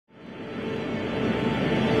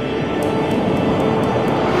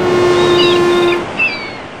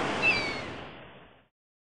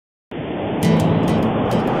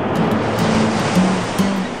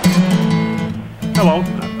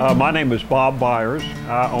My name is Bob Byars.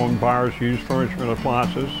 I own Byars Used Furniture and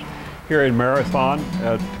Appliances here in Marathon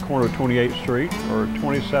at the corner of 28th Street or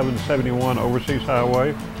 2771 Overseas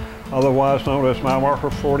Highway, otherwise known as mile marker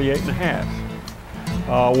 48 and a half.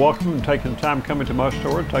 Welcome and taking time coming to my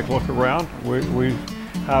store and take a look around. We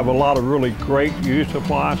have a lot of really great used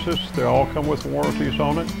appliances. They all come with warranties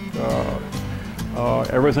on it.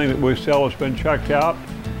 Everything that we sell has been checked out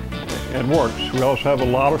and works. We also have a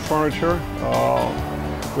lot of furniture.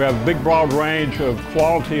 We have a big broad range of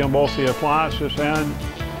quality on both the appliances and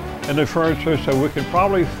the furniture, so we can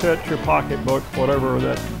probably fit your pocketbook, whatever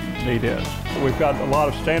that need is. We've got a lot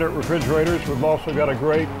of standard refrigerators. We've also got a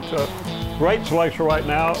great selection right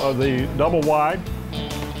now of the double wide.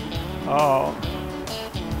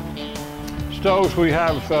 Stoves, we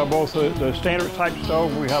have both the standard type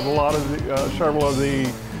stove. We have a lot of several of the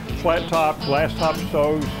flat top, glass top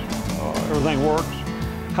stoves. Everything works.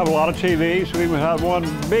 Have a lot of TVs. We even have one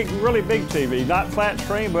big, really big TV, not flat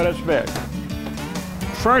screen, but it's big.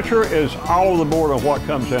 Furniture is all over the board on what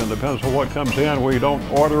comes in. Depends on what comes in. We don't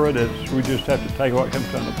order it. We just have to take what comes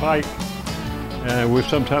down the pipe. And we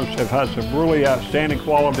sometimes have had some really outstanding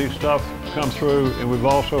quality stuff come through, and we've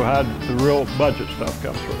also had the real budget stuff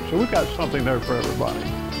come through. So we've got something there for everybody.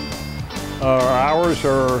 Our hours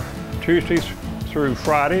are Tuesdays through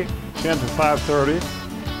Friday, 10 to 5:30,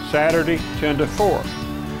 Saturday, 10 to 4.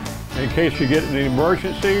 In case you get an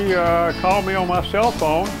emergency, call me on my cell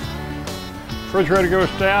phone. Refrigerator goes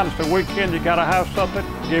down, it's the weekend, you gotta have something,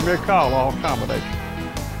 give me a call, I'll accommodate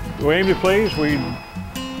you. We aim to please.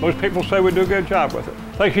 Most people say we do a good job with it.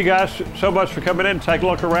 Thank you guys so much for coming in and take a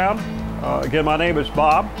look around. Again, my name is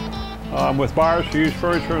Bob. I'm with Byars Used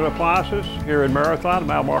Furniture and Appliances here in Marathon,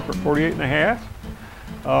 mile marker 48 and a half.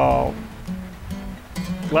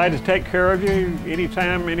 Glad to take care of you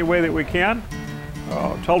anytime, any way that we can.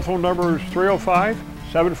 Telephone number is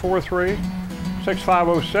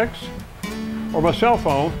 305-743-6506, or my cell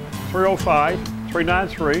phone,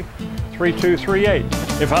 305-393-3238.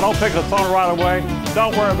 If I don't pick the phone right away,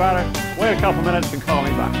 don't worry about it. Wait a couple minutes and call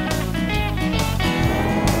me back.